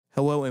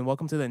Hello and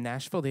welcome to the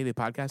Nashville Daily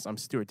Podcast. I'm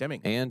Stuart Deming.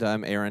 And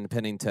I'm Aaron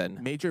Pennington.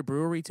 Major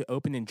brewery to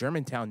open in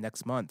Germantown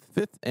next month.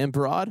 Fifth and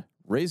Broad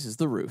raises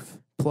the roof.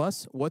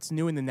 Plus, what's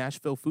new in the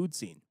Nashville food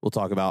scene? We'll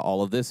talk about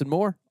all of this and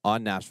more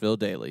on Nashville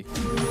Daily.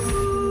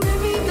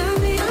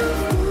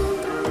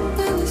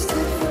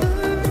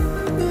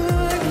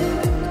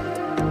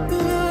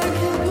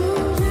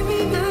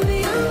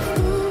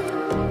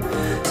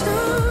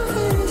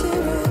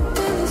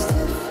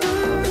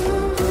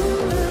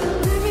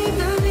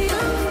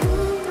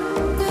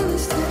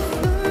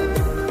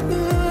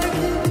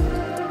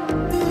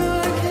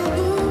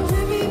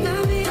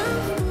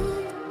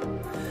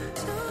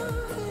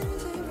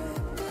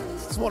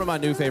 One of my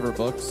new favorite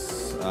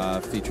books,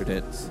 featured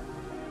it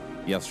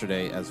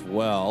yesterday as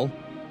well.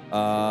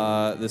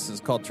 This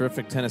is called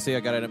Terrific Tennessee. I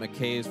got it at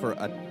McKay's for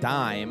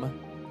 $10.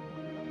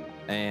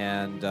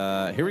 And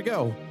here we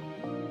go.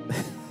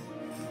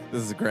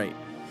 This is great.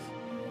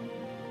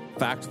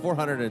 Fact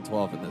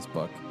 412 in this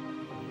book.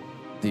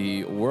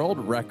 The world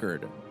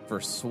record for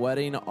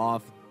sweating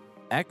off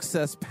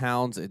excess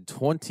pounds in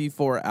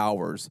 24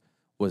 hours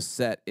was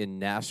set in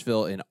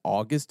Nashville in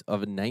August of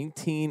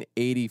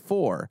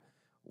 1984.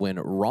 When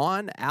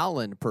Ron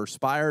Allen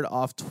perspired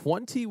off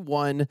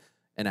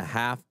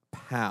 21.5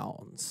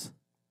 pounds.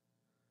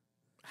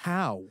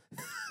 How?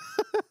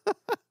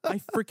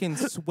 I freaking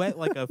sweat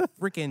like a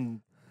freaking,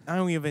 I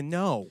don't even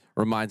know.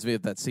 Reminds me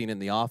of that scene in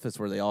The Office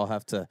where they all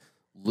have to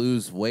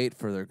lose weight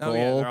for their goal. Oh,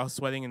 yeah, they're all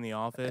sweating in the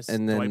office.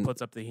 And then Dwight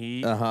puts up the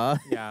heat. Uh-huh.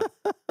 Yeah.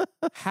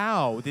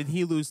 How did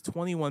he lose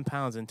 21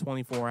 pounds in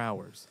 24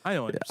 hours? I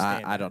don't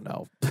understand. I don't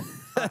know.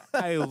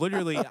 I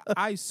literally,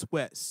 I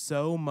sweat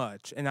so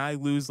much, and I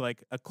lose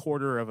like a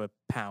quarter of a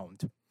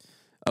pound.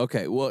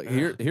 Okay, well,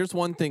 here's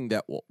one thing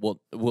that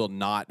will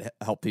not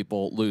help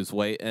people lose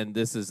weight, and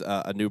this is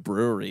a new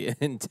brewery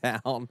in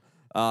town.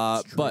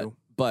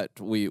 But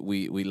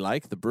we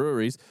like the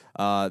breweries.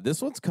 This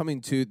one's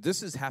coming to.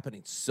 This is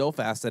happening so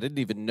fast. I didn't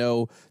even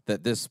know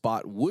that this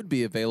spot would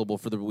be available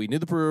for the. We knew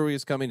the brewery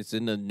is coming. It's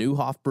in the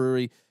Neuhoff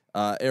Brewery,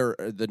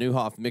 the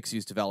Neuhoff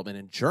mixed-use development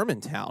in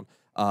Germantown.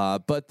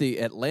 But the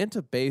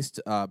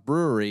Atlanta-based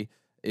brewery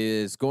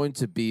is going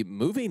to be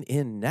moving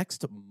in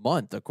next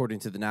month, according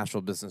to the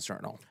Nashville Business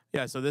Journal.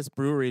 Yeah, so this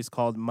brewery is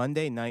called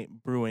Monday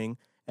Night Brewing,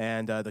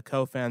 and the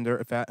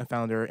co-founder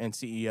founder and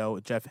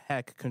CEO, Jeff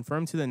Heck,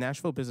 confirmed to the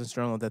Nashville Business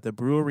Journal that the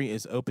brewery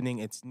is opening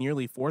its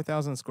nearly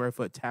 4,000 square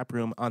foot tap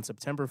room on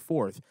September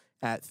 4th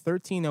at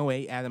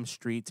 1308 Adams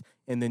Street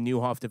in the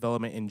Neuhoff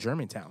development in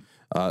Germantown.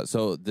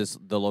 So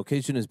the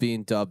location is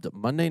being dubbed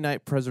Monday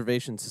Night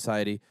Preservation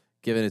Society,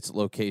 given its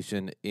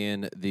location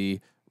in the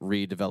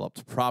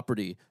redeveloped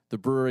property. The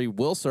brewery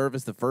will serve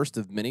as the first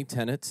of many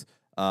tenants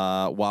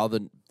while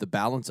the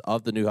balance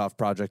of the Neuhoff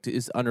project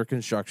is under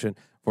construction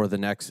for the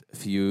next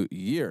few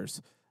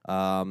years.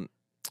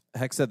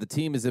 Heck said the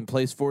team is in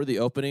place for the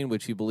opening,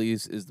 which he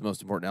believes is the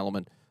most important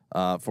element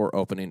for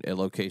opening a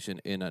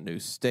location in a new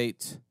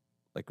state.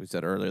 Like we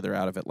said earlier, they're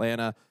out of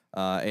Atlanta,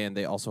 and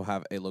they also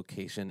have a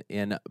location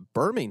in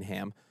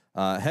Birmingham.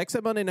 Heck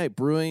said Monday Night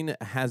Brewing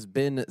has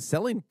been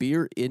selling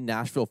beer in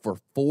Nashville for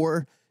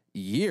 4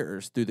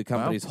 years through the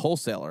company's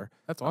wholesaler.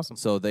 That's awesome.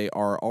 So they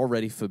are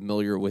already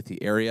familiar with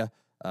the area.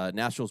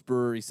 Nashville's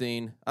brewery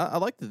scene, I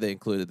like that they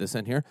included this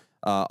in here,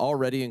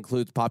 already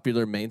includes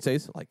popular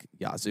mainstays like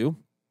Yazoo,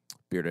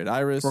 Bearded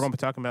Iris. We're going to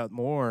be talking about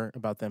more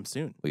about them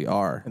soon. We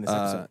are. In this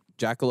episode.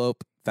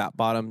 Jackalope, Fat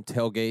Bottom,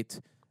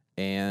 Tailgate,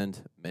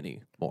 and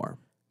many more.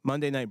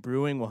 Monday Night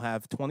Brewing will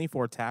have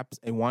 24 taps,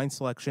 a wine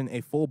selection,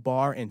 a full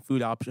bar, and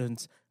food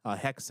options.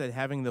 Heck said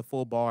having the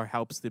full bar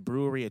helps the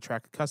brewery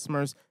attract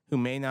customers who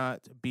may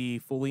not be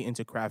fully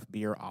into craft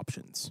beer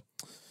options.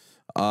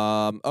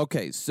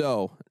 Okay,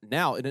 so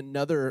now in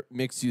another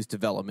mixed-use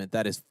development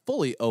that is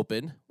fully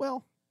open,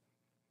 well,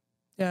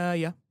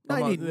 yeah.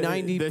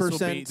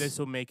 90%. This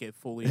will make it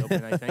fully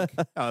open, I think,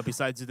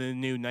 besides the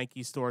new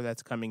Nike store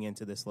that's coming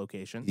into this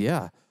location.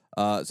 Yeah.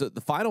 So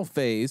the final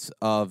phase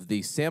of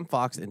the Sam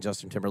Fox and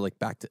Justin Timberlake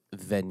backed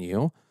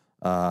venue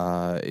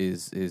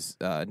is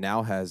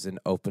now has an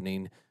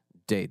opening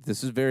date.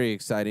 This is very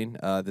exciting.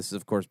 This is,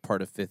 of course,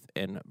 part of Fifth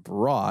and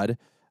Broad.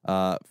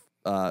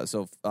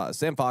 So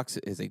Sam Fox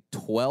is a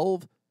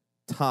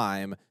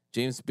 12-time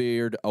James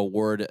Beard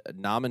Award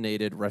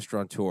nominated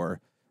restaurateur.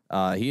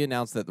 He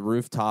announced that the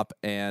rooftop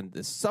and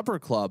the supper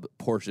club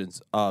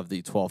portions of the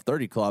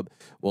 1230 Club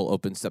will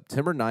open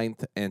September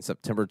 9th and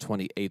September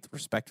 28th,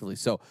 respectively.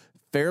 So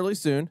fairly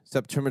soon,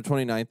 September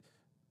 29th,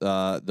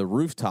 the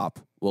rooftop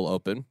will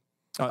open,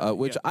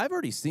 which I've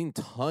already seen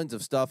tons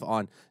of stuff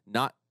on,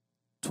 not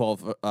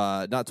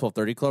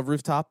 1230 Club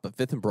rooftop, but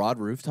Fifth and Broad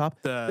rooftop.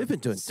 They've been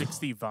doing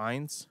 60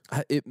 vines.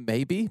 It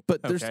may be,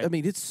 but Okay.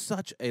 it's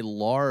such a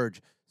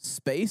large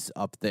space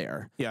up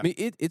there. Yeah. I mean,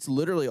 it's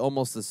literally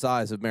almost the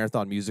size of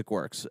Marathon Music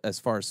Works as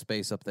far as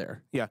space up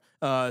there. Yeah.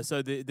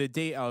 So the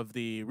date of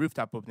the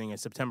rooftop opening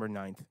is September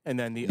 9th. And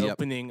then the Yep.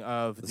 opening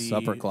of the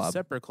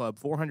Supper Club.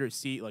 400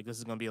 seat, like this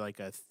is going to be like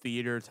a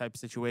theater type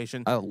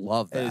situation, I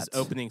love that. is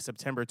opening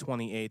September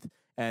 28th.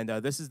 And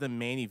this is the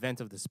main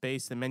event of the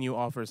space. The menu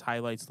offers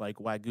highlights like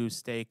Wagyu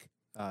steak,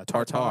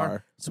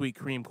 tartare, sweet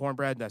cream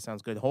cornbread. That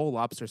sounds good. Whole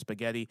lobster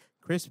spaghetti,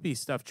 crispy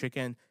stuffed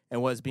chicken,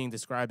 and what is being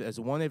described as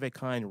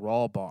one-of-a-kind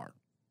raw bar.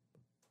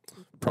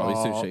 Probably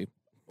Raw sushi.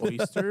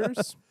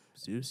 Oysters?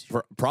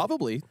 Sushi.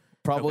 Probably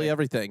Okay.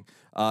 everything.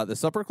 The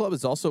Supper Club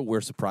is also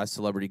where surprise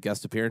celebrity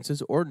guest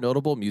appearances or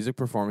notable music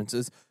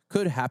performances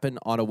could happen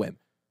on a whim.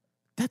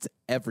 That's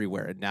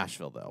everywhere in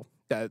Nashville, though.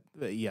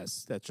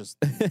 Yes,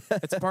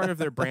 it's part of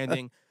their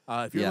branding.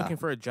 If you're Yeah. looking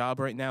for a job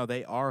right now,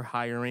 they are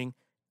hiring.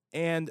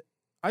 And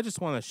I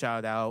just want to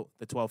shout out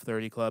the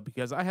 1230 Club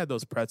because I had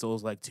those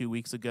pretzels like 2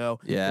 weeks ago.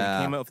 Yeah.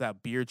 They came out with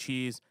that beer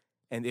cheese,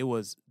 and it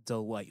was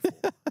delightful.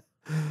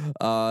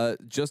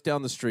 Just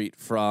down the street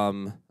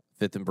from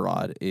Fifth and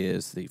Broad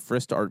is the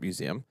Frist Art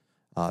Museum.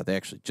 They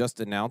actually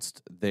just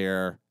announced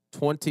their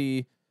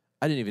 20.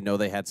 I didn't even know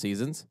they had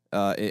seasons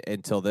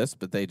until this,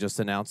 but they just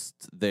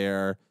announced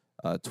their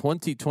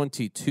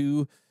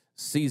 2022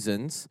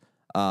 seasons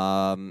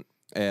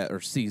or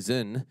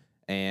season.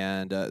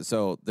 And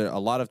so there a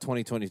lot of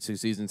 2022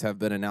 seasons have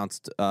been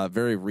announced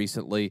very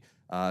recently.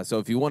 So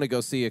if you want to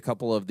go see a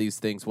couple of these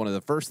things, one of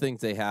the first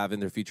things they have in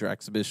their feature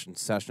exhibition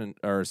section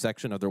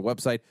of their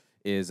website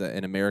is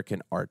an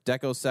American Art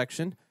Deco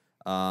section.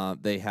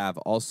 They have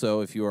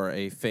also, if you are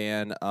a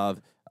fan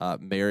of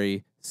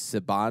Mary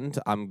Siband,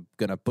 I'm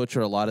going to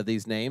butcher a lot of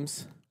these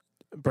names.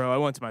 Bro, I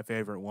went to my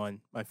favorite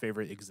one, my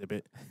favorite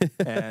exhibit.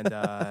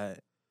 And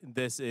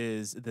this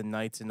is the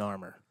Knights in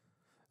Armor.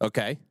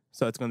 Okay.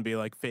 So it's going to be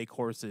like fake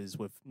horses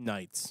with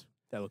knights.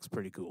 That looks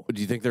pretty cool.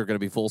 Do you think they're going to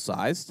be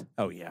full-sized?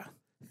 Oh, yeah.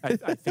 I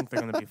think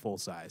they're going to be full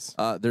size.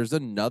 There's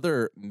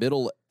another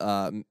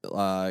kind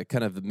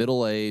of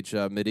middle-age,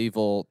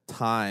 medieval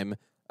time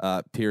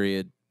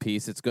period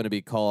piece. It's going to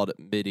be called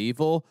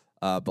Medieval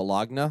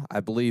Bologna. I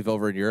believe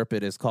over in Europe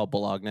it is called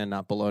Bologna,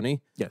 not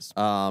Bologna. Yes.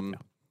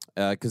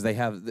 Because they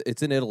have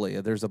it's in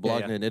Italy. There's a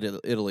Bologna in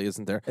Italy,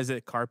 isn't there? Is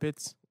it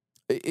carpets?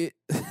 It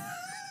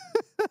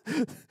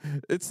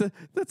it's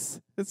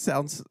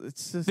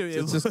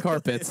just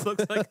carpets. It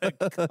looks like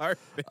a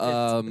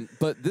carpet.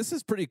 But this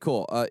is pretty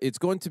cool. It's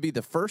going to be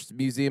the first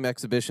museum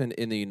exhibition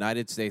in the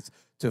United States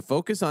to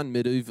focus on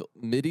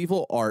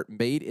medieval art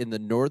made in the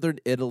northern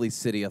Italy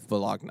city of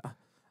Bologna.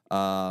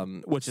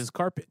 Which is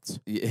carpets.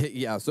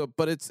 Yeah.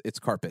 But it's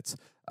carpets.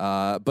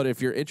 But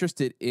if you're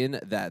interested in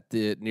that,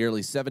 the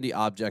nearly 70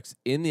 objects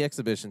in the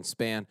exhibition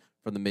span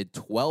from the mid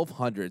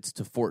 1200s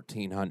to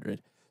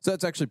 1400. So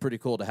that's actually pretty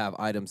cool to have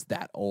items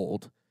that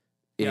old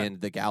in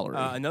the gallery.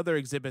 Another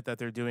exhibit that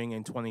they're doing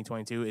in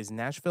 2022 is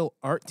Nashville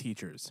Art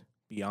Teachers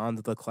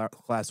Beyond the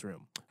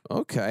Classroom.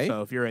 Okay.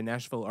 So if you're a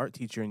Nashville art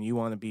teacher and you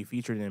want to be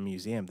featured in a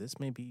museum, this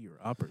may be your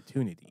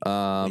opportunity.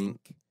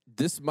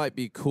 This might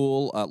be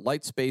cool.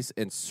 Light, space,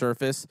 and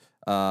surface.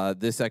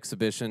 This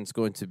exhibition is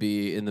going to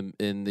be in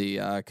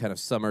the kind of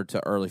summer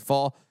to early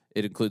fall.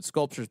 It includes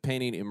sculptures,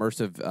 painting,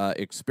 immersive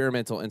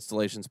experimental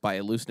installations by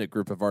a loose-knit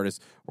group of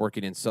artists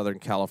working in Southern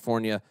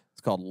California.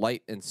 It's called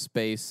Light and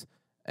Space,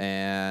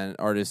 and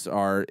artists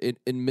are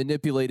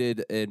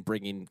manipulated in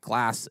bringing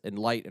glass and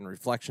light and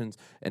reflections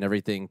and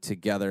everything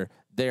together.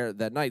 There,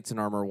 that Knights in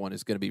Armor one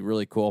is going to be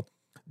really cool.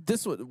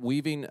 This one,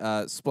 weaving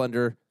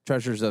splendor,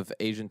 treasures of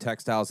Asian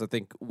textiles, I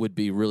think would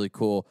be really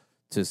cool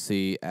to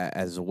see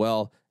as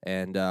well.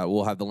 And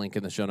we'll have the link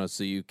in the show notes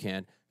so you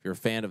can. If you're a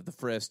fan of the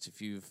Frist,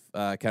 if you've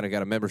kind of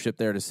got a membership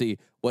there to see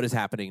what is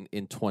happening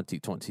in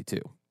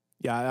 2022.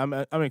 Yeah,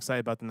 I'm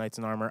excited about the Knights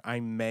in Armor. I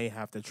may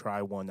have to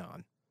try one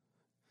on.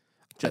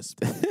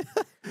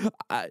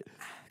 I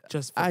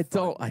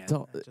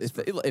don't.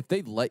 If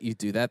they let you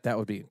do that, that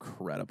would be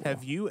incredible.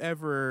 Have you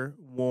ever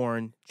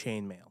worn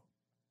chainmail?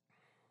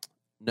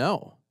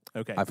 No.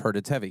 Okay. I've heard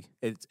it's heavy.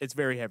 It's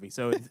very heavy.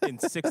 So in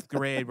sixth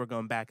grade, we're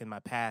going back in my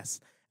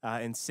past.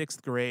 In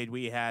sixth grade,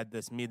 we had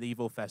this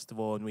medieval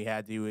festival, and we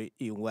had to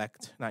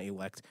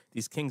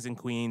these kings and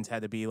queens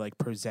had to be like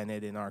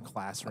presented in our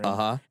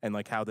classroom, and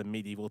like how the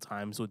medieval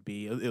times would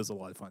be. It was a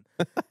lot of fun.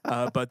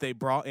 But they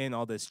brought in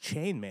all this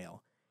chainmail,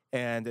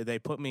 and they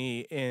put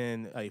me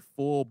in a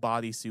full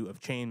bodysuit of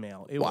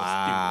chainmail. It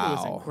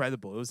was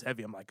incredible. It was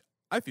heavy. I'm like,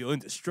 I feel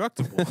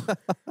indestructible.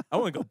 I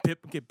want to go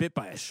get bit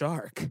by a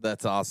shark.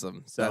 That's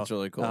awesome. So, that's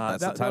really cool.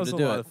 That's the time that was to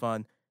do it. A lot of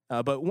fun.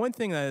 But one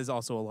thing that is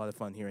also a lot of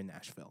fun here in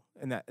Nashville,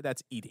 and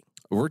that's eating.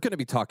 We're going to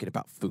be talking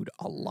about food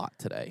a lot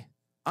today.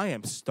 I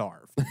am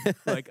starved.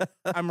 Like,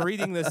 I'm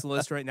reading this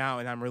list right now,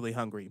 and I'm really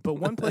hungry. But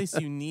one place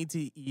you need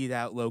to eat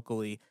out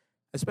locally,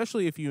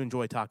 especially if you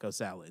enjoy taco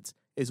salads,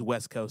 is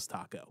West Coast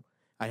Taco.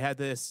 I had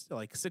this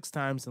like 6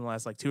 times in the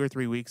last like 2 or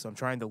 3 weeks, so I'm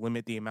trying to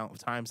limit the amount of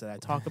times that I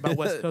talk about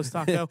West Coast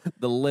Taco.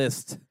 The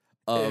list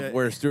of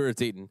where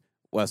Stuart's eaten.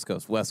 West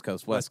Coast, West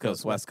Coast, West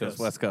Coast, West Coast,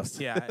 West Coast.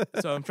 Yeah,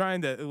 so I'm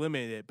trying to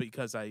eliminate it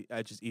because I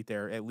just eat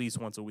there at least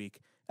once a week.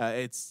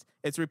 It's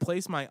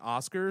replaced my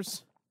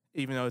Oscars,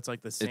 even though it's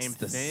like the same It's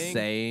the thing.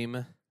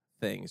 same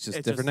thing. It's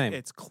just different name.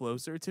 It's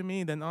closer to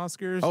me than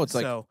Oscars. Oh, it's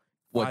like so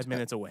 5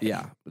 minutes away.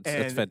 Yeah,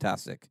 it's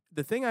fantastic.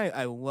 The thing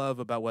I love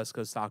about West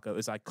Coast Taco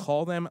is I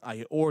call them,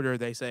 I order,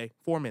 they say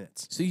 4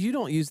 minutes. So you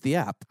don't use the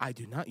app. I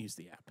do not use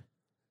the app.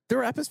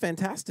 Their app is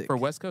fantastic. For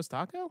West Coast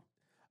Taco?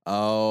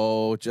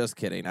 Oh, just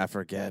kidding. I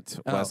forget.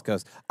 Oh. West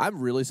Coast. I'm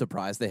really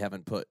surprised they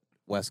haven't put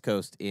West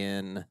Coast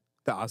in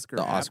The Oscar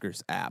the app?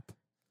 Oscars app.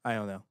 I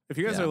don't know. If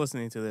you guys Yeah. are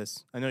listening to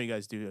this, I know you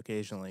guys do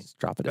occasionally. Just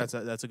drop it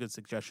in. That's a good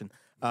suggestion.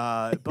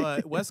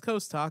 But West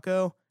Coast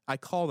Taco, I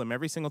call them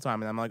every single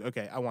time, and I'm like,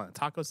 okay, I want a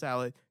taco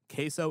salad,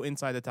 queso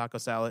inside the taco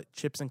salad,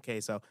 chips and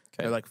queso. Okay.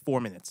 They're like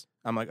 4 minutes.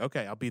 I'm like,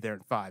 okay, I'll be there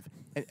in 5.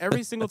 And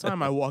every single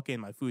time I walk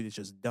in, my food is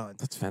just done.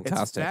 That's It's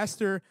fantastic.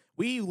 faster.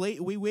 We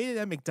waited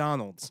at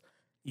McDonald's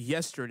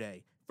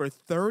yesterday for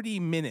 30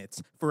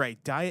 minutes for a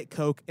Diet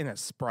Coke and a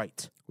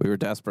Sprite. We were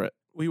desperate.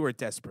 We were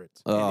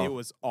desperate, Oh. and it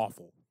was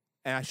awful.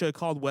 And I should have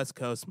called West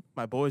Coast,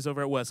 my boys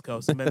over at West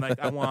Coast, and been like,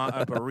 I want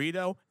a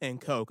burrito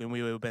and Coke, and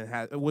we would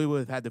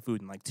have had the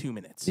food in like 2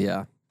 minutes.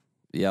 Yeah.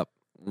 Yep.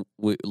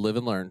 We live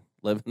and learn.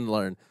 Live and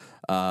learn.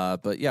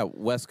 But yeah,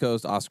 West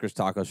Coast Oscars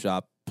Taco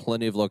Shop.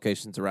 Plenty of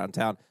locations around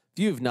town.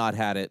 If you've not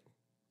had it,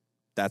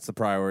 that's the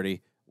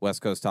priority.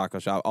 West Coast Taco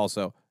Shop.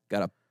 Also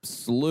got a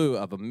slew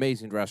of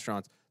amazing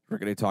restaurants we're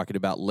going to be talking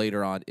about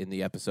later on in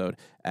the episode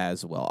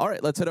as well. All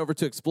right, let's head over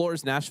to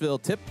Explorers Nashville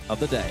Tip of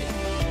the Day.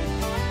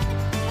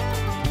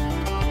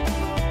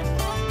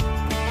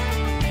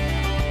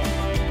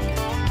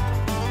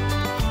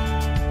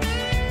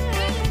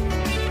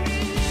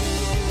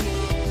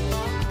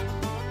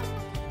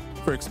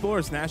 For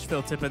Explorers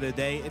Nashville Tip of the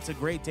Day, it's a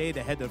great day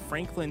to head to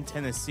Franklin,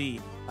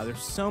 Tennessee.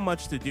 There's so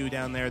much to do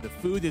down there. The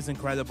food is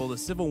incredible. The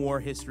Civil War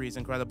history is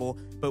incredible.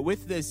 But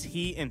with this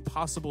heat and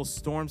possible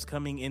storms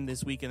coming in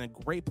this weekend, a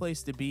great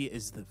place to be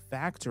is the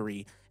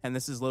Factory. And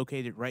this is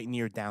located right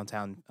near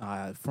downtown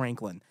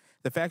Franklin.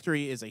 The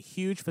Factory is a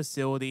huge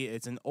facility.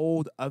 It's an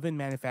old oven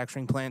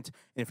manufacturing plant.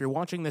 And if you're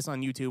watching this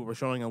on YouTube, we're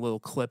showing a little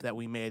clip that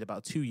we made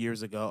about 2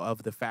 years ago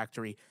of the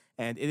Factory.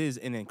 And it is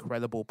an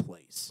incredible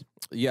place.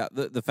 Yeah,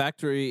 the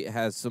Factory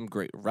has some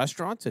great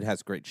restaurants. It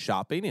has great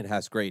shopping. It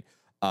has great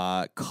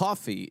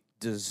coffee,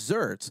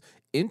 desserts,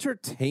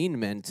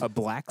 entertainment. A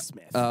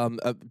blacksmith.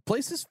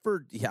 Places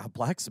for,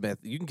 blacksmith.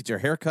 You can get your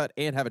hair cut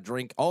and have a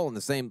drink all in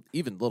the same,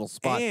 even little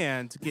spot.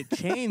 And get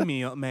chain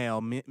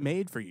mail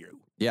made for you.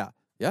 Yeah,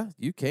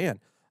 you can.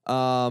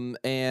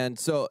 And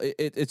so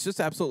it's just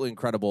absolutely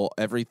incredible,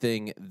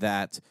 everything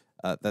that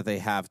that they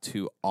have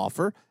to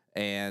offer.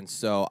 And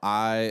so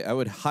I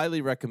would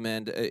highly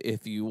recommend,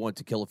 if you want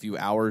to kill a few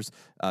hours,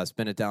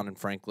 spend it down in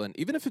Franklin.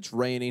 Even if it's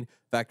raining,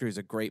 Factory is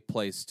a great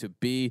place to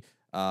be.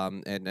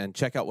 And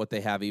check out what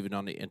they have even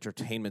on the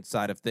entertainment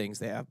side of things.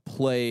 They have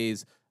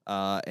plays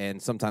and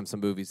sometimes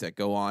some movies that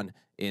go on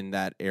in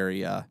that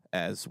area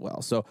as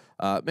well. So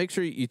make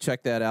sure you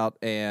check that out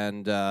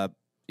and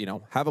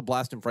have a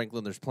blast in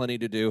Franklin. There's plenty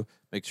to do.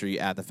 Make sure you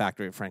add the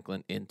Factory of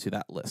Franklin into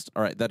that list.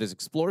 All right, that is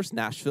Explorers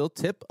Nashville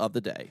Tip of the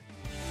Day.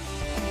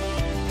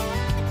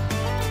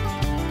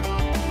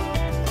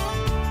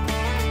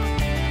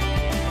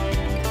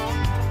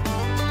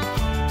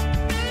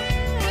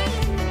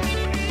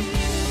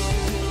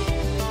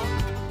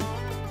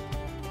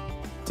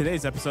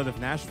 Today's episode of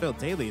Nashville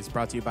Daily is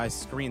brought to you by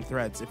Screen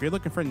Threads. If you're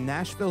looking for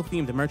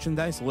Nashville-themed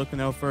merchandise, look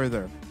no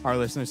further. Our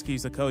listeners can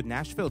use the code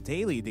Nashville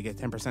Daily to get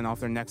 10%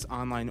 off their next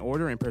online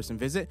order in-person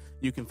visit.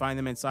 You can find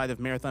them inside of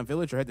Marathon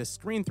Village or head to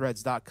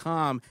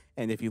screenthreads.com.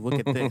 And if you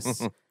look at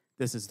this,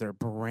 this is their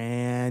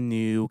brand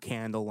new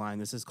candle line.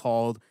 This is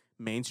called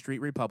Main Street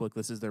Republic.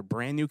 This is their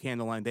brand new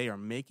candle line. They are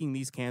making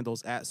these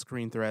candles at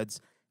Screen Threads.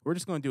 We're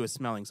just going to do a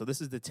smelling. So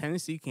this is the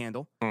Tennessee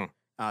candle.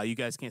 You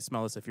guys can't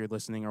smell this if you're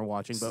listening or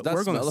watching, but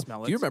we're going to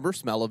smell it. Do you remember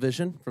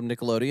Smell-O-Vision from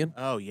Nickelodeon?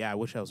 Oh, yeah. I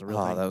wish that was a real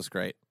Oh, thing. that was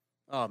great.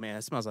 Oh, man.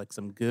 It smells like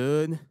some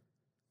good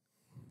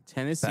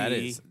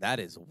Tennessee That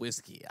is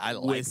whiskey. I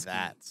like whiskey.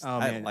 that. Oh,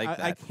 I man. like that.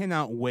 I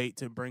cannot wait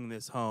to bring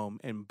this home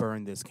and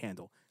burn this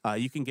candle.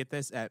 You can get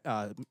this at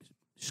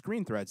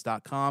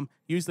screenthreads.com.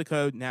 Use the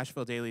code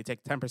Nashville Daily.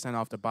 Take 10%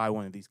 off to buy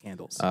one of these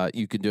candles.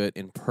 You can do it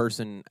in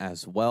person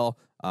as well.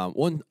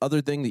 One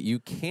other thing that you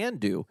can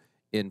do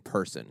in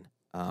person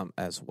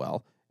as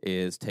well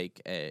is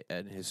take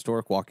an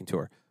historic walking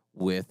tour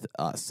with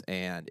us.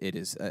 And it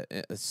is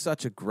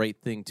such a great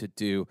thing to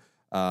do,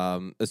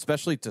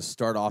 especially to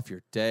start off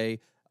your day.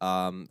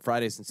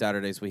 Fridays and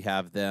Saturdays, we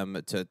have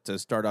them to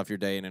start off your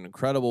day in an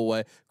incredible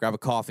way. Grab a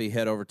coffee,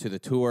 head over to the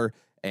tour,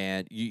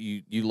 and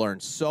you learn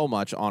so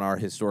much on our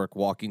historic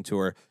walking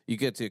tour. You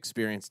get to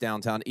experience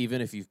downtown,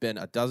 even if you've been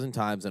a dozen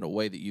times in a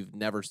way that you've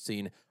never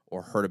seen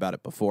or heard about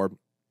it before.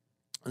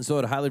 And so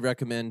I'd highly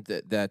recommend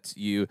that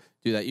you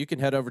do that. You can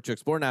head over to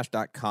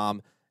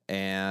explorenash.com,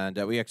 and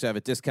we actually have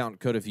a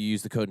discount code. If you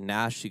use the code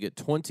NASH, you get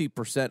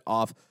 20%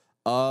 off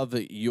of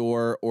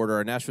your order.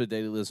 Our Nashville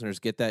Daily listeners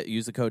get that.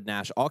 Use the code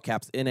NASH, all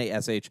caps,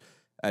 NASH,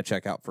 at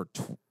checkout for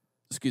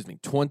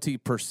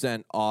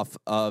 20% off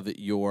of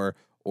your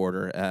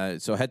order.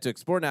 So head to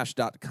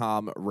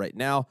explorenash.com right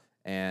now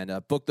and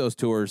book those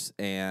tours,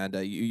 and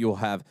you'll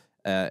have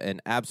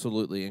an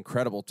absolutely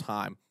incredible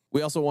time.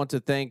 We also want to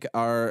thank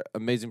our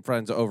amazing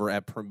friends over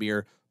at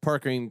Premier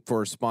Parking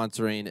for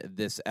sponsoring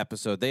this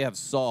episode. They have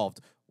solved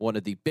one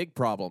of the big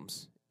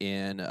problems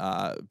in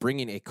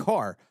bringing a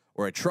car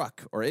or a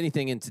truck or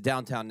anything into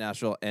downtown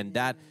Nashville, and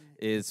that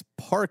is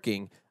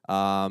parking.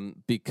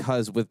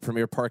 Because with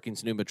Premier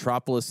Parking's new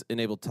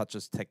Metropolis-enabled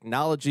touchless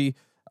technology,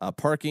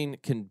 parking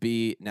can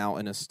be now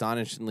an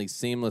astonishingly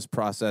seamless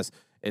process.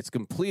 It's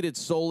completed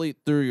solely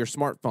through your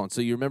smartphone.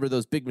 So you remember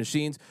those big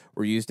machines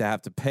where you used to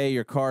have to pay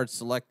your card,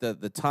 select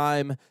the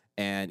time,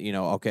 and,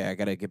 okay, I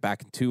got to get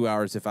back in 2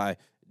 hours if I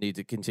need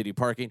to continue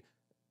parking.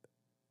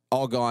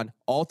 All gone,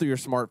 all through your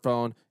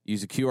smartphone.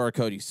 Use a QR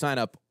code. You sign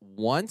up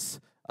once,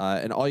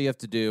 and all you have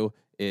to do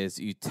is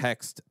you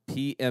text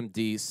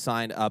PMD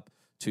sign up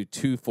to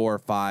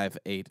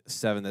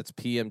 24587. That's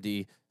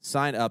PMD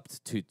sign up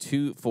to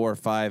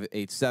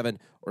 24587,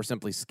 or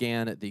simply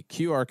scan the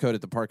QR code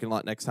at the parking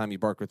lot next time you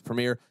park with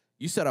Premier.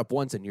 You set up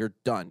once and you're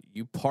done.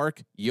 You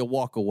park, you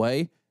walk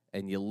away,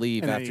 and you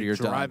leave and after you're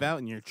done. Drive out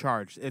and you're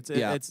charged.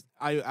 I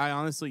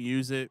honestly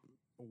use it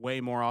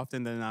way more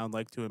often than I would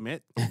like to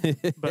admit,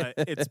 but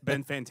it's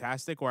been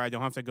fantastic where I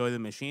don't have to go to the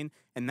machine,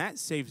 and that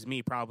saves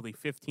me probably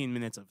 15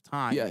 minutes of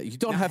time. Yeah, you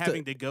don't not have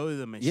having to go to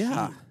the machine.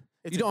 Yeah,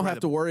 it's you don't have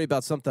to worry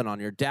about something on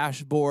your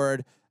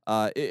dashboard.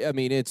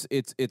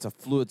 It's a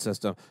fluid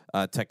system.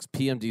 Text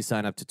PMD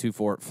sign up to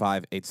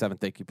 24587.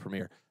 Thank you,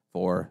 Premier,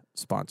 for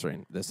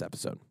sponsoring this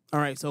episode. All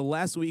right, so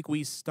last week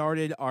we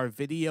started our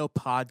video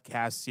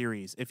podcast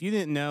series. If you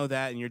didn't know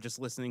that and you're just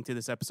listening to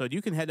this episode,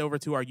 you can head over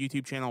to our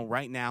YouTube channel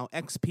right now,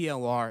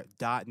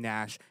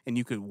 xplr.nash, and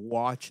you could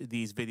watch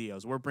these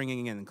videos. We're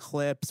bringing in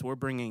clips. We're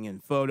bringing in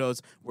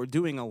photos. We're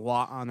doing a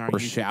lot on our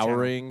YouTube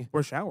channel.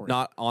 We're showering.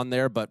 Not on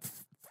there, but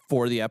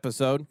for the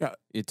episode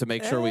to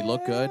make sure we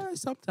look good.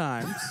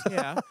 Sometimes,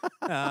 yeah.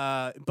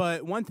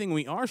 But one thing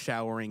we are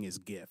showering is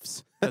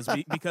gifts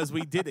because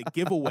we did a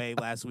giveaway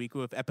last week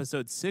with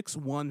episode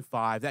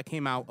 615 that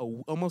came out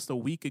almost a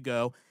week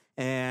ago,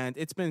 and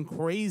it's been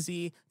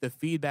crazy the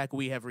feedback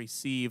we have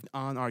received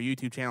on our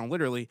YouTube channel.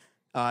 Literally,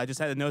 I just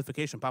had a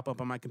notification pop up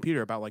on my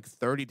computer about like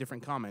 30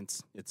 different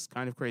comments. It's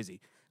kind of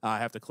crazy. I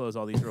have to close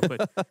all these real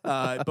quick.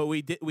 But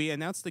we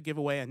announced the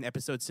giveaway in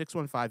episode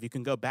 615. You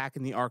can go back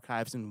in the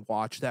archives and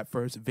watch that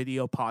first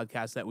video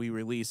podcast that we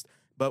released.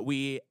 But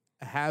we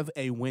have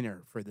a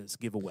winner for this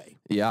giveaway.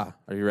 Yeah.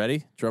 Are you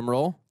ready? Drum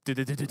roll.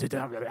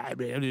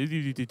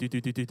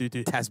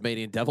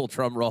 Tasmanian devil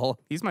drum roll.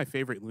 He's my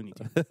favorite Looney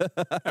Tune.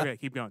 Okay,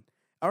 keep going.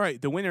 All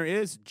right, the winner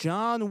is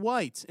John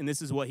White, and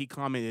this is what he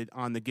commented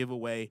on the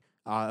giveaway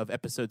of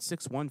episode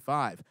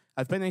 615.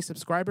 I've been a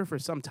subscriber for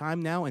some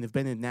time now and have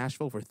been in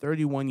Nashville for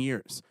 31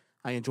 years.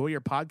 I enjoy your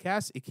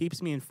podcast. It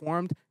keeps me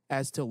informed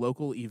as to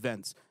local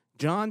events.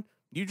 John,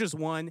 you just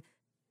won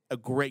a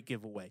great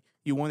giveaway.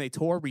 You won a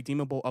tour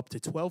redeemable up to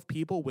 12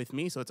 people with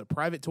me. So it's a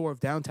private tour of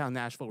downtown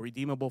Nashville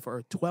redeemable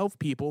for 12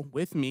 people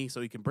with me.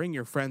 So you can bring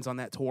your friends on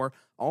that tour.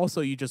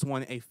 Also, you just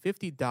won a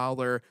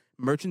 $50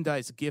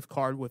 merchandise gift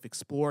card with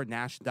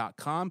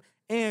explorenash.com.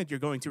 And you're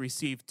going to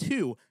receive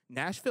 2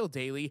 Nashville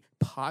Daily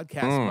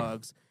podcast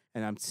mugs.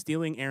 And I'm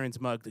stealing Aaron's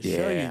mug to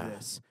show you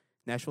this.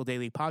 Nashville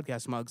Daily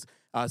podcast mugs.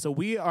 So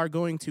we are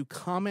going to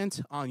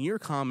comment on your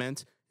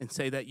comment and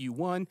say that you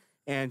won.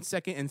 And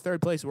second and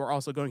third place, we're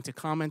also going to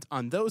comment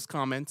on those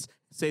comments,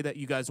 say that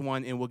you guys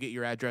won, and we'll get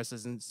your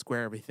addresses and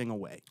square everything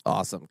away.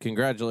 Awesome.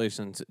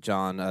 Congratulations,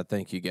 John.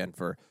 Thank you again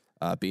for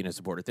being a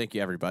supporter. Thank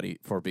you, everybody,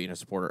 for being a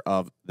supporter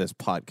of this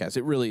podcast.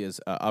 It really is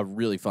a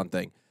really fun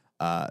thing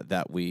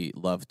that we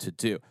love to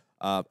do.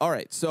 All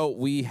right, so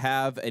we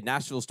have a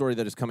Nashville story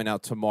that is coming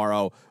out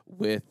tomorrow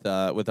with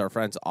our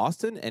friends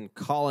Austin and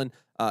Colin.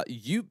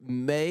 You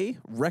may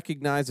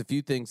recognize a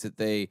few things that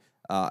they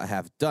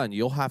have done.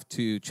 You'll have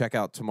to check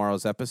out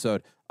tomorrow's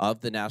episode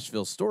of the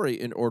Nashville story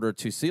in order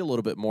to see a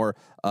little bit more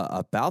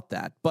about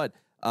that. But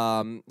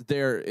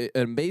they're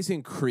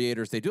amazing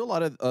creators. They do a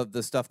lot of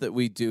the stuff that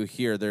we do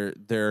here.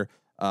 They're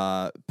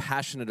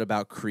passionate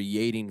about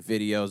creating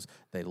videos.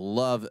 They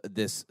love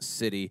this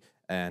city,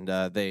 and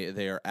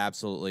they are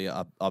absolutely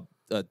a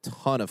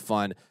ton of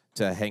fun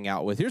to hang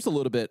out with. Here's a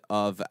little bit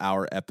of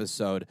our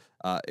episode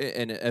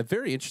and a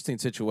very interesting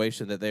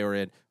situation that they were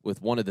in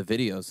with one of the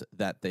videos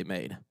that they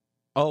made.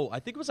 Oh, I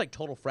think it was like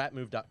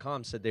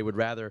TotalFratMove.com said they would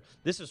rather.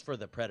 This is for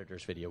the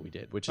Predators video we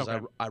did, which is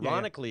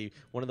ironically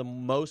one of the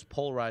most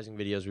polarizing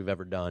videos we've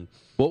ever done.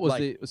 What was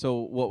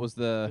what was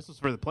the? This was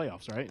for the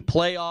playoffs, right?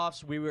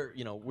 Playoffs.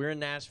 We're in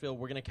Nashville.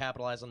 We're going to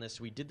capitalize on this.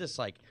 So we did this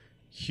like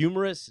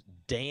humorous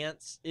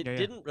dance. It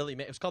didn't really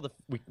make. It was called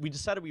we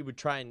decided we would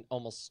try and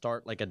almost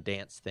start like a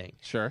dance thing.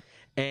 Sure.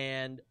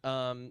 And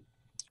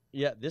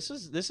Yeah, this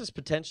is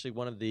potentially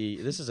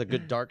this is a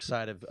good dark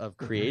side of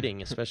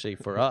creating, especially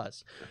for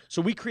us.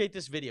 So we create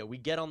this video, we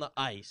get on the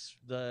ice,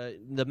 the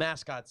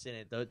mascot's in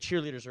it, the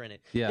cheerleaders are in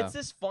it. Yeah. It's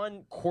this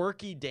fun,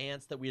 quirky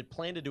dance that we had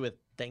planned to do a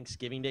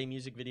Thanksgiving Day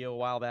music video a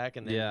while back,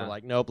 and then we're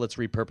like, nope, let's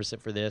repurpose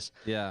it for this.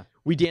 Yeah.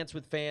 We dance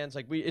with fans,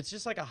 it's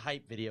just like a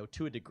hype video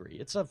to a degree.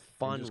 It's a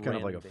fun, just kind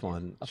of like a video.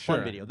 fun,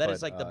 fun video. That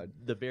is like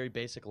the very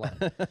basic line.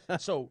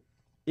 So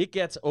it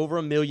gets over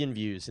 1 million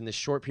views in this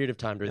short period of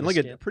time during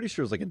and pretty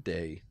sure it's like a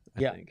day. I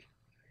think.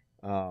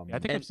 I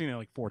think I've seen it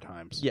like 4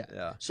 times.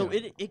 Yeah. So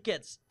it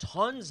gets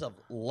tons of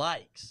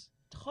likes,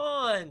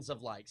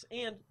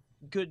 and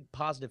good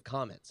positive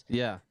comments.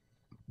 Yeah.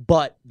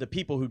 But the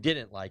people who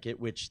didn't like it,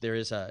 which there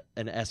is an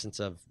essence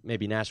of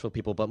maybe Nashville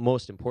people, but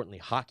most importantly,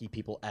 hockey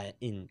people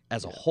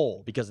as a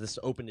whole, because this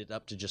opened it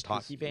up to just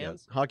hockey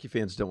fans. Yeah, hockey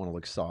fans don't want to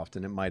look soft,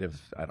 and it might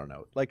have, I don't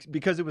know, like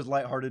because it was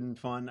lighthearted and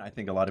fun. I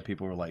think a lot of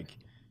people were like,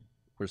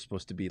 we're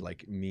supposed to be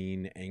like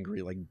mean,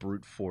 angry, like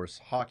brute force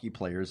hockey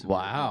players.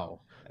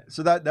 Wow.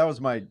 So that was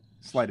my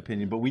slight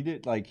opinion. But we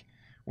did, like,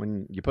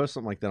 when you post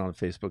something like that on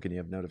Facebook and you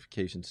have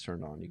notifications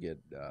turned on, you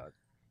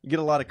get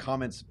a lot of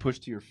comments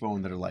pushed to your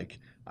phone that are like,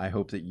 I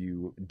hope that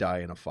you die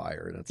in a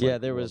fire. And it's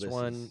there was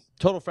one.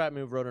 Total Frat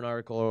Move wrote an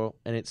article,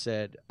 and it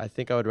said, I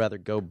think I would rather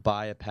go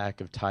buy a pack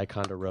of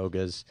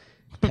Ticonderoga's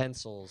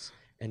pencils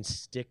and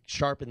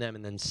sharpen them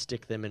and then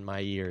stick them in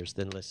my ears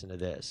than listen to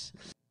this.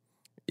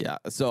 Yeah,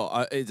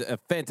 so it's a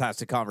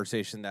fantastic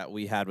conversation that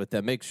we had with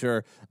them. Make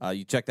sure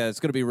you check that. It's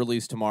going to be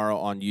released tomorrow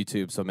on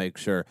YouTube, so make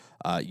sure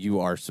you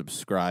are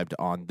subscribed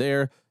on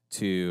there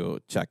to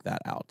check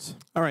that out.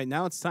 All right,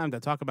 now it's time to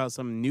talk about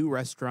some new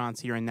restaurants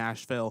here in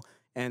Nashville.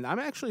 And I'm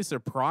actually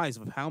surprised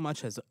with how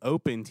much has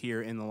opened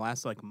here in the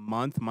last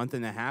month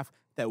and a half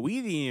that we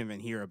didn't even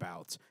hear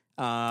about.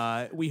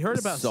 We heard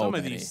about some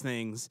of these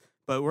things,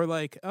 but we're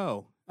like,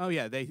 oh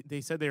yeah,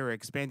 they said they were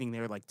expanding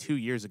there 2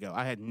 years ago.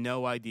 I had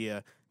no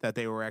idea that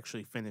they were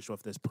actually finished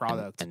with this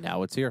product. And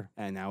now it's here.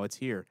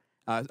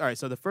 All right,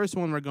 so the first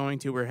one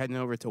we're heading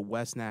over to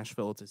West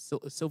Nashville to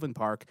Sylvan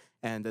Park,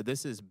 and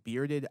this is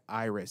Bearded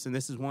Iris, and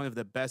this is one of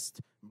the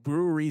best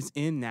breweries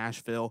in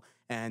Nashville,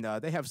 and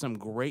they have some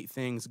great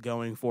things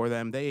going for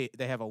them. They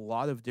have a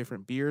lot of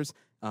different beers.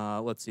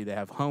 Let's see, they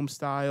have home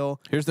style.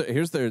 Here's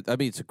their. I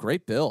mean, it's a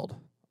great build.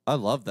 I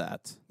love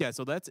that. Yeah,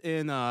 so that's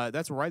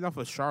that's right off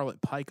of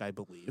Charlotte Pike, I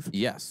believe.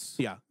 Yes.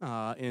 Yeah,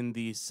 in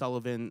the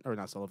Sylvan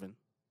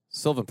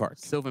Park.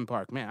 Sylvan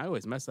Park. Man, I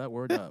always mess that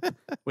word up.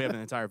 We have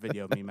an entire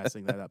video of me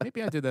messing that up.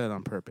 Maybe I did that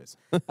on purpose.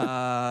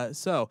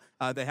 So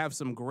they have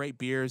some great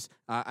beers.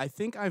 I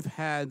think I've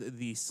had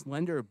the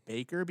Slender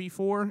Baker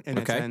before, and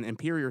it's an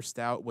Imperial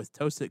Stout with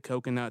toasted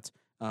coconut,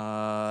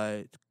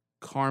 caramel,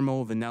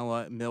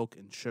 vanilla, milk,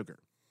 and sugar.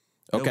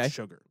 Okay.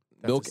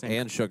 Milk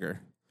and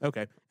sugar.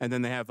 Okay, and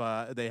then they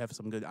have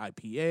some good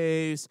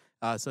IPAs.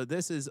 So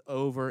this is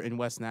over in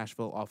West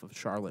Nashville off of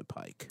Charlotte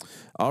Pike.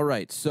 All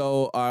right.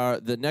 So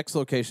the next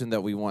location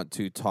that we want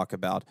to talk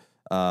about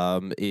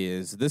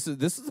is this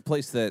is a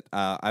place that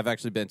I've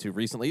actually been to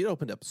recently. It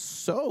opened up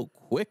so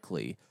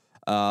quickly,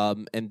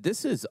 and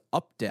this is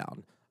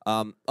Updown.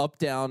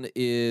 Updown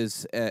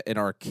is an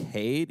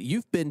arcade.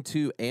 You've been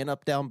to an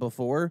Updown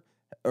before,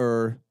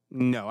 or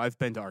no? I've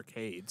been to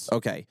arcades.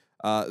 Okay.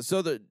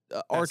 So the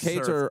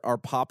arcades are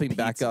popping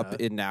back up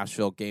in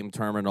Nashville. Game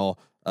Terminal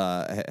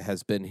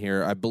has been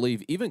here, I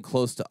believe, even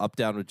close to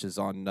Updown, which is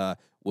on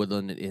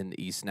Woodland in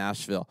East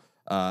Nashville.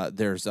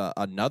 There's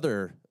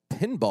another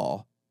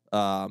pinball,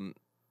 kind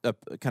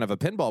of a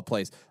pinball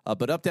place.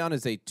 But Updown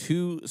is a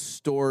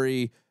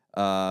 2-story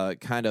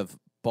kind of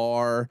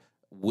bar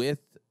with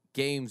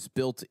games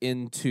built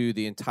into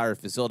the entire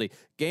facility.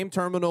 Game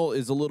Terminal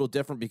is a little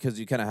different because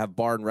you kind of have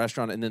bar and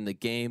restaurant, and then the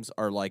games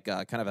are like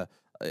kind of a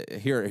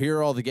here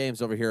are all the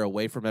games over here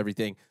away from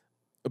everything.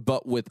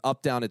 But with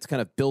Updown, it's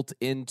kind of built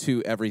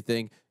into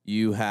everything.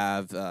 You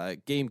have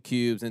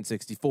GameCubes,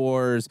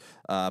 N64s,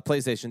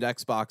 PlayStation,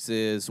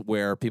 Xboxes,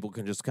 where people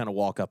can just kind of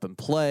walk up and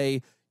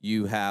play.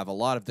 You have a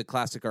lot of the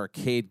classic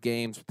arcade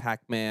games,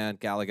 Pac-Man,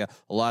 Galaga,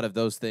 a lot of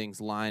those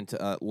things lining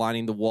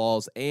the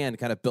walls and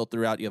kind of built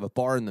throughout. You have a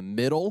bar in the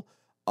middle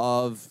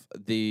of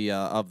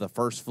the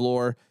first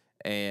floor.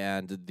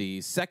 And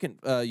the second,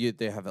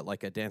 they have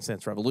like a Dance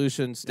Dance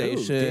Revolution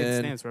station. Ooh,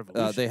 Dance Dance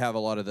Revolution. They have a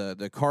lot of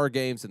the car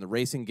games and the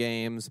racing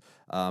games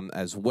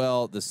as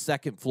well. The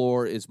second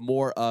floor is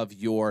more of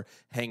your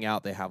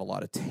hangout. They have a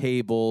lot of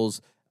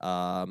tables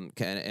and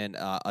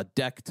a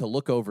deck to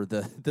look over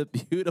the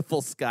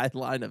beautiful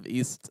skyline of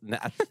East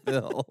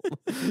Nashville.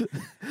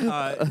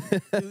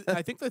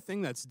 I think the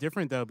thing that's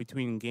different, though,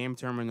 between Game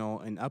Terminal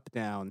and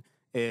Updown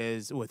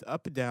is with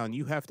Updown,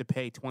 you have to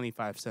pay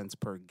 25 cents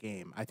per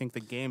game. I think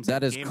the games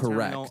that is Game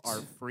correct. Terminal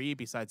are free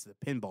besides the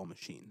pinball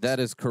machines. That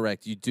is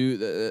correct. You do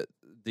the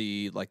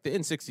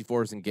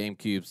N64s and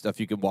GameCube stuff.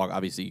 You can walk.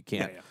 Obviously, you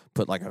can't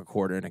put like a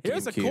quarter in a GameCube.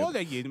 Here's a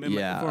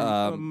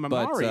quarter,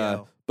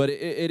 Mario. But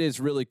it is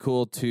really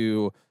cool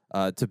to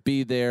to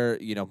be there.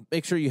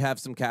 Make sure you have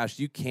some cash.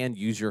 You can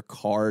use your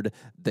card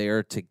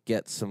there to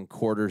get some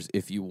quarters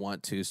if you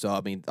want to. So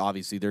I mean,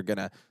 obviously they're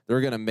gonna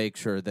make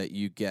sure that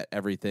you get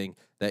everything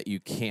that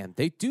you can.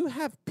 They do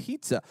have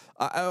pizza.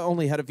 I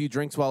only had a few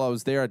drinks while I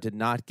was there. I did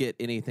not get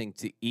anything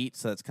to eat,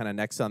 so that's kind of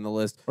next on the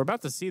list. We're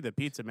about to see the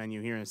pizza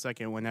menu here in a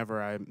second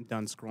whenever I'm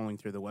done scrolling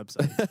through the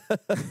website.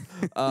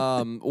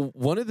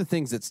 One of the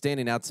things that's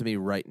standing out to me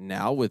right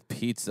now with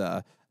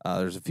pizza,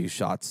 there's a few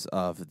shots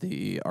of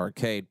the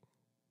arcade.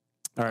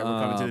 All right, we're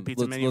coming to the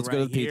pizza menu. Let's go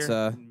to the here.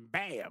 pizza.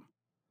 Bam.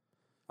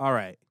 All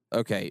right.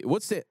 Okay,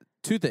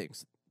 two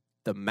things.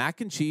 The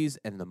mac and cheese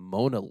and the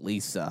Mona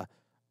Lisa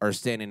are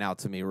standing out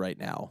to me right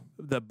now.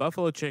 The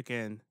buffalo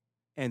chicken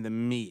and the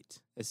meat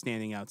is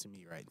standing out to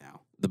me right now.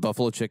 The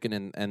buffalo chicken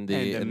and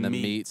the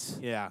meat.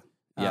 Yeah.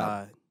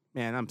 Yeah.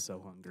 Man, I'm so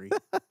hungry.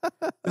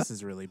 This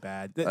is really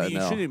bad.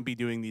 You shouldn't be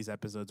doing these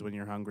episodes when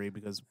you're hungry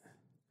because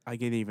I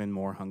get even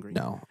more hungry.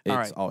 No,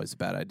 it's always a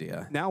bad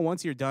idea. Now,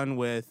 once you're done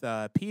with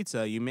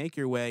pizza, you make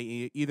your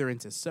way either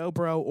into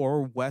Sobro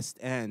or West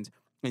End,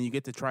 and you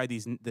get to try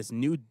this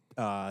new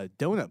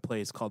donut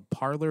place called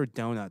Parlor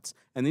Donuts.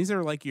 And these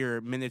are like your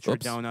miniature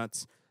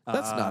donuts.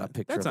 That's not a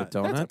picture of a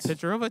donut. That's a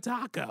picture of a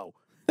taco.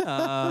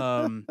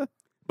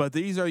 But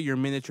these are your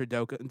miniature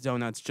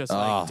donuts, just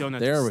like Donut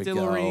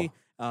Distillery.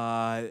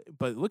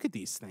 But look at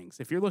these things.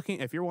 If you're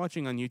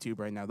watching on YouTube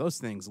right now, those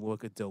things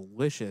look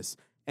delicious.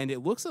 And it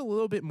looks a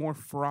little bit more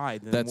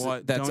fried than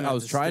what Donut I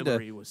was trying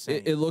to. was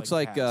saying. It looks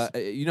like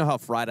you know how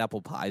fried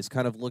apple pies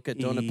kind of look at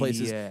donut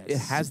places. Yes. It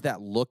has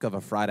that look of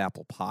a fried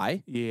apple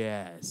pie.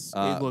 Yes,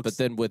 it looks but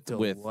then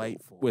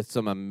delightful. with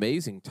some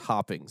amazing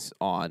toppings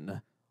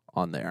on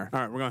there. All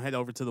right, we're gonna head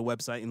over to the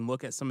website and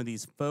look at some of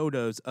these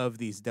photos of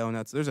these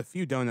donuts. There's a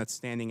few donuts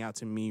standing out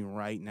to me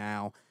right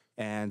now.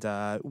 And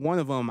one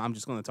of them, I'm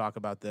just going to talk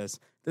about this.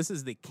 This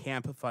is the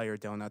Campfire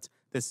Donuts.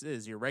 This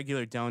is your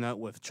regular donut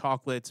with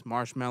chocolate,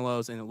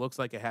 marshmallows, and it looks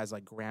like it has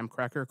like graham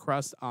cracker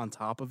crust on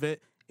top of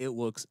it. It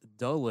looks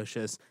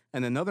delicious.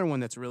 And another one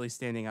that's really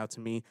standing out to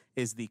me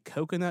is the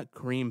coconut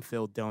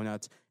cream-filled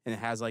donuts, and it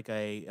has like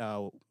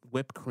a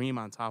whipped cream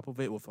on top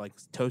of it with like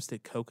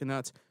toasted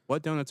coconuts.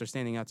 What donuts are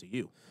standing out to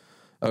you?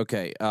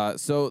 Okay,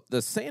 so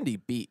the Sandy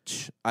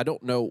Beach, I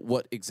don't know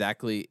what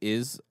exactly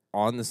is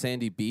on the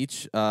Sandy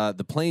Beach.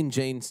 The Plain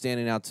Jane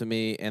standing out to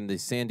me, and the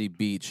Sandy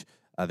Beach,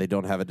 they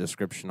don't have a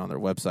description on their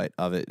website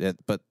of it,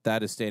 but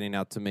that is standing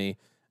out to me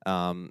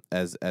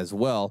as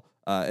well.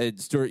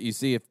 Stuart, you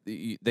see if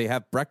they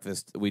have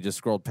breakfast, we just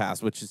scrolled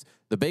past, which is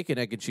the bacon,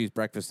 egg, and cheese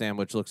breakfast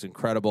sandwich. Looks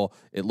incredible.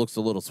 It looks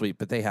a little sweet,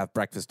 but they have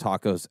breakfast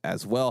tacos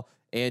as well,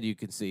 and you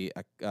can see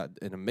an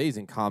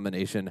amazing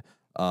combination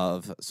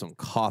of some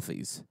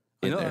coffees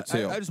in there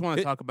too. I just want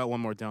to talk about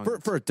one more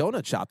donut. For a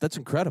donut shop, that's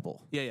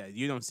incredible. Yeah,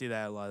 you don't see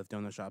that at a lot of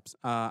donut shops.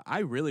 I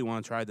really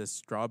want to try this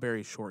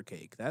strawberry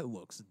shortcake. That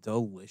looks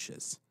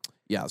delicious.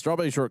 Yeah,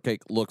 strawberry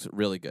shortcake looks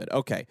really good.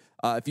 Okay,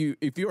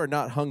 if you are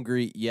not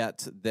hungry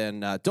yet,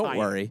 then don't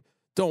worry.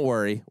 Don't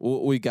worry,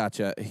 we got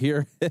you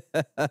here.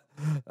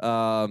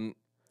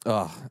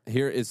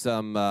 Here is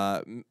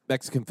some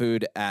Mexican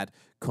food at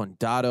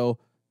Condado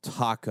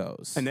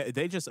Tacos. And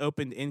they just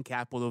opened in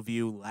Capitol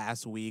View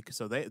last week,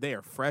 so they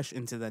are fresh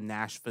into the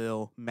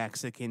Nashville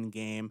Mexican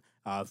game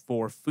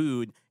for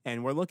food.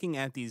 And we're looking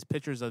at these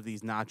pictures of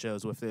these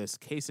nachos with this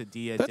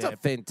quesadilla That's dip. A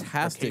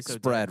fantastic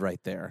spread dip. Right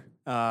there.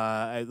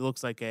 It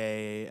looks like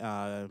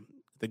the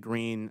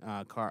green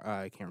I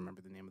can't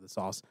remember the name of the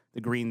sauce. The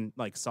green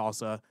like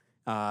salsa.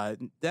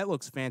 That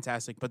looks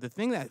fantastic. But the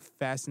thing that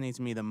fascinates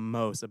me the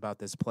most about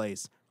this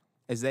place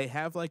is they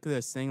have like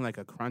this thing like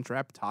a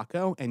Crunchwrap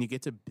taco, and you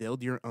get to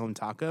build your own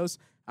tacos.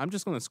 I'm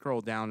just going to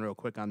scroll down real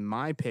quick on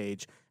my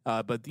page,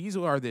 but these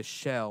are the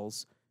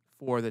shells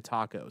for the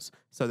tacos.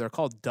 So they're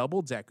called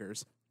double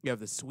deckers. You have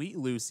the Sweet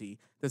Lucy.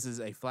 This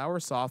is a flour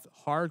soft,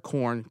 hard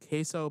corn,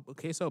 queso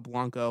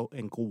blanco,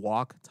 and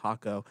guac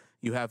taco.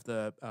 You have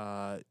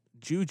the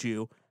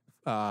Juju,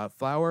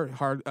 flour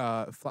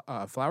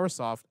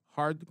soft,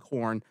 hard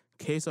corn,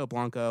 queso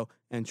blanco,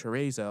 and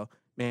chorizo.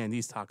 Man,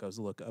 these tacos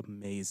look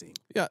amazing.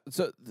 Yeah,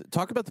 so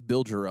talk about the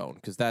build your own,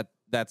 because that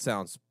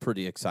sounds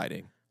pretty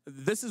exciting.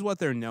 This is what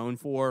they're known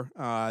for.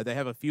 They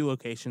have a few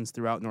locations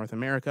throughout North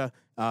America,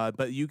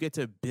 but you get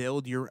to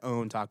build your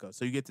own tacos.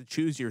 So you get to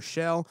choose your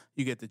shell,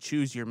 you get to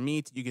choose your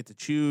meat, you get to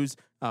choose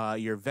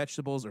your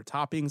vegetables or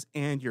toppings,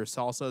 and your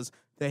salsas.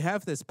 They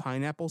have this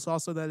pineapple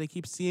salsa that I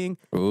keep seeing,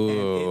 Ooh. and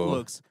it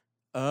looks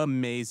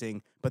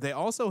amazing. But they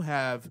also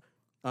have...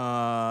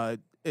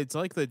 it's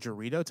like the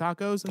Dorito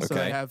tacos. So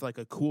they have like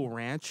a Cool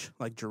Ranch,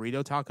 like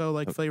Dorito taco,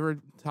 like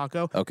flavored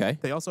taco. Okay.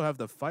 They also have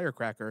the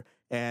Firecracker,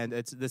 and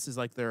this is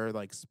like their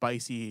like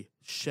spicy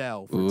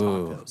shell for Ooh,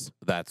 tacos.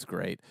 That's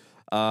great.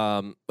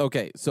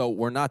 Okay, so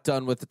we're not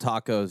done with the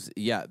tacos.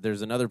 Yeah,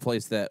 there's another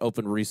place that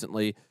opened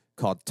recently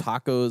called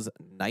Tacos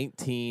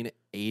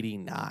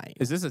 1989.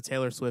 Is this a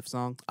Taylor Swift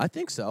song? I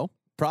think so.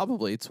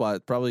 Probably. It's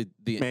probably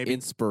the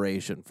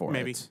inspiration for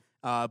Maybe. it.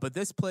 But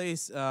this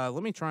place,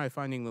 let me try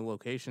finding the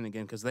location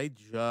again because they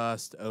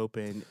just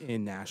opened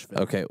in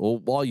Nashville. Okay, well,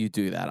 while you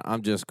do that,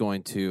 I'm just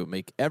going to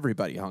make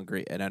everybody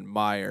hungry and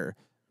admire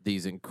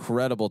these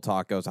incredible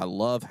tacos. I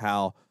love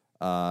how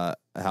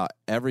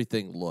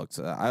everything looks.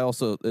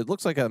 It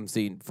looks like I'm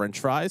seeing French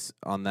fries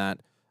on that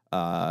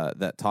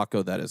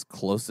taco that is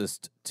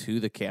closest to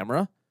the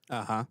camera,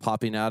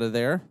 popping out of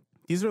there.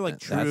 These are like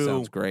true. That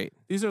sounds great.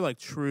 These are like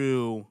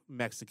true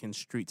Mexican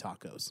street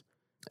tacos.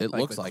 It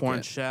looks like corn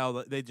it.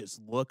 shell. They just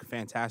look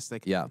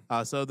fantastic. Yeah.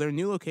 So their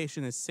new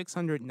location is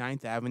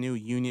 609th Avenue,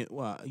 Unit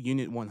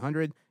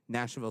 100,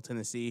 Nashville,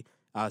 Tennessee.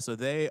 So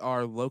they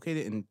are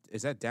located in.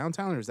 Is that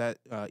downtown or is that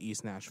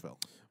East Nashville?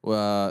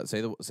 Say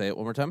it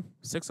one more time.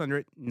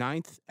 600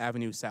 9th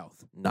Avenue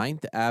South.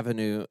 9th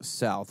Avenue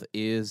South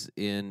is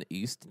in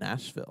East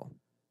Nashville.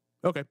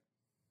 Okay.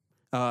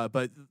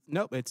 But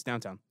nope, it's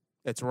downtown.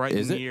 It's right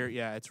Is near.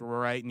 Yeah, it's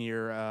right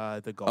near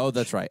the Gulch. Oh,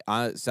 that's right.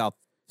 South.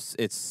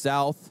 It's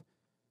South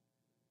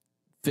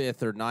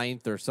 5th or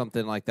 9th or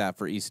something like that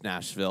for East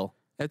Nashville.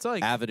 It's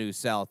like Avenue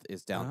South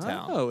is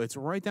downtown. Oh, it's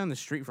right down the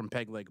street from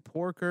Peg Leg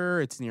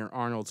Porker. It's near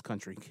Arnold's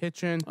Country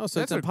Kitchen. Oh, so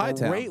that's it's in Pie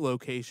Town. Great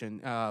location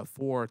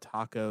for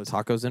tacos.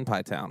 Tacos in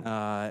Pie Town.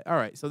 All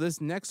right, so this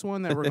next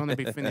one that we're going to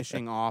be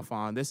finishing off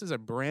on, this is a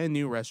brand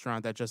new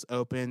restaurant that just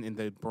opened in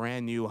the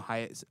brand new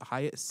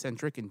Hyatt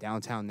Centric in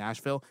downtown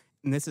Nashville,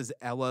 and this is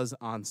Ella's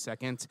on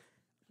 2nd.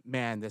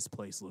 Man, this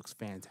place looks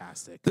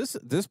fantastic.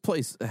 This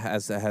place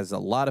has a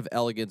lot of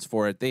elegance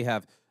for it. They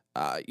have,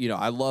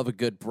 I love a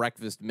good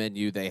breakfast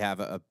menu. They have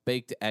a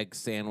baked egg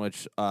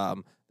sandwich.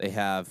 They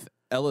have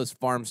Ella's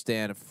Farm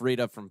Stand,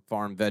 Frida from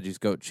Farm Veggies,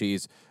 Goat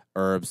Cheese,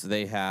 Herbs.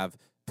 They have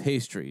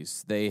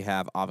pastries. They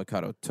have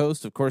avocado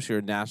toast. Of course, you're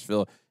in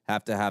Nashville.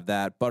 Have to have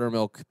that.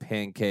 Buttermilk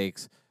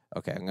pancakes.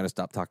 Okay, I'm going to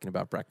stop talking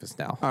about breakfast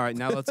now. All right,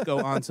 now let's go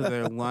on to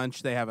their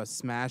lunch. They have a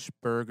smash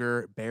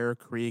burger, Bear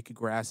Creek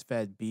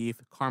grass-fed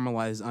beef,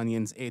 caramelized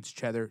onions, aged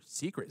cheddar,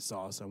 secret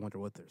sauce. I wonder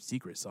what their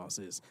secret sauce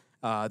is.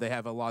 They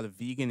have a lot of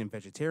vegan and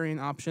vegetarian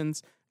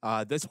options.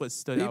 This was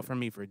stood out for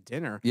me for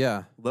dinner.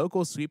 Yeah.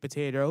 Local sweet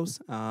potatoes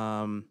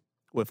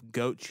with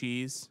goat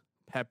cheese,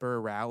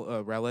 pepper,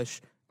 relish,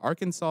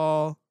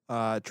 Arkansas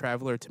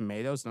Traveler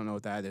tomatoes. Don't know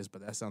what that is,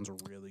 but that sounds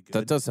really good.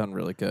 That does sound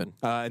really good.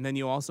 And then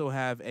you also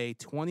have a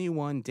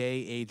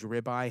 21-day aged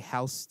ribeye,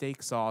 house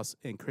steak sauce,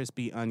 and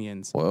crispy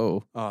onions.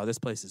 Whoa. This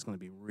place is going to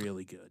be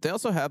really good. They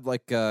also have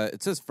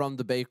it says from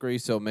the bakery,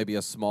 so maybe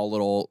some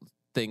small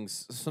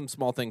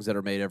things that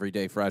are made every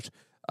day fresh.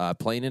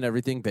 Plain and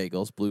everything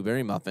bagels,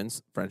 blueberry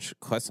muffins, French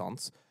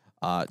croissants,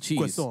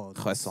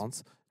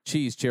 croissants,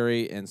 cheese,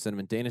 cherry, and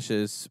cinnamon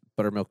danishes,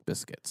 buttermilk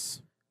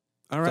biscuits.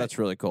 All right. So that's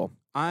really cool.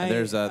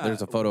 There's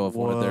a photo of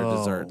one of their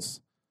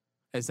desserts.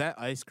 Is that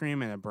ice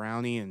cream and a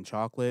brownie and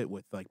chocolate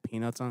with like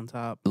peanuts on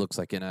top? It looks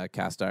like in a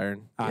cast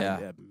iron.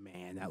 Yeah.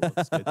 Man, that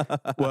looks good.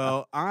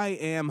 Well, I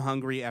am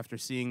hungry after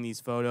seeing these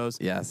photos.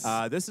 Yes.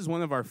 This is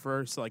one of our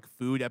first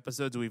food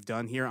episodes we've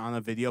done here on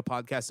a video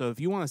podcast. So if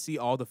you want to see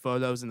all the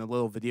photos and the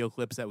little video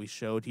clips that we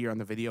showed here on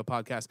the video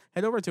podcast,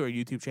 head over to our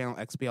YouTube channel,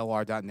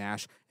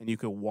 xplr.nash, and you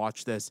can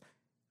watch this.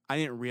 I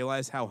didn't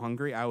realize how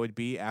hungry I would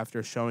be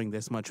after showing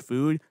this much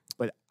food,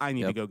 but I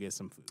need to go get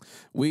some food.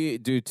 We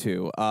do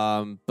too.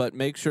 But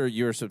make sure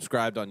you're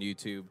subscribed on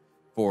YouTube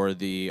for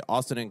the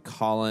Austin and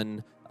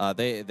Colin.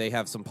 They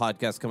have some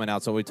podcasts coming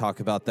out, so we talk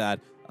about that.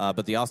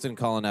 But the Austin and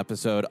Colin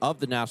episode of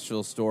the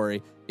Nashville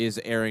Story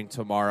is airing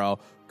tomorrow.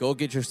 Go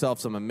get yourself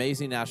some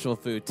amazing Nashville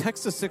food.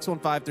 Text us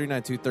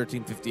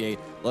 615-392-1358.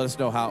 Let us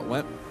know how it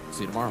went.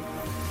 See you tomorrow.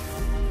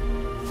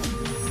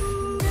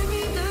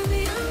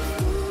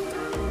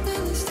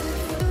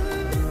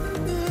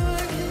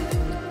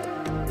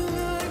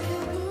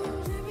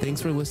 Thanks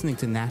for listening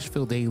to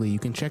Nashville Daily. You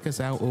can check us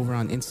out over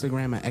on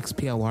Instagram at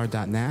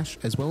xplr.nash,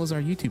 as well as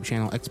our YouTube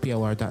channel,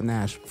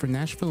 xplr.nash. For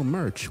Nashville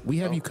merch, we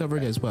have you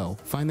covered as well.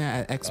 Find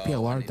that at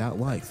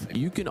xplr.life.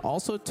 You can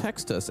also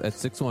text us at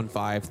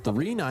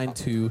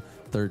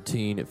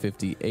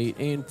 615-392-1358.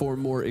 And for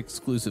more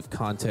exclusive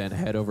content,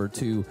 head over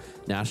to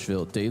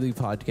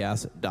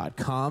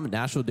NashvilleDailyPodcast.com.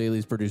 Nashville Daily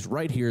is produced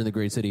right here in the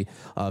great city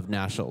of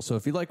Nashville. So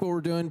if you like what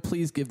we're doing,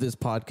 please give this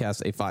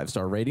podcast a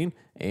 5-star rating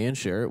and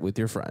share it with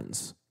your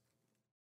friends.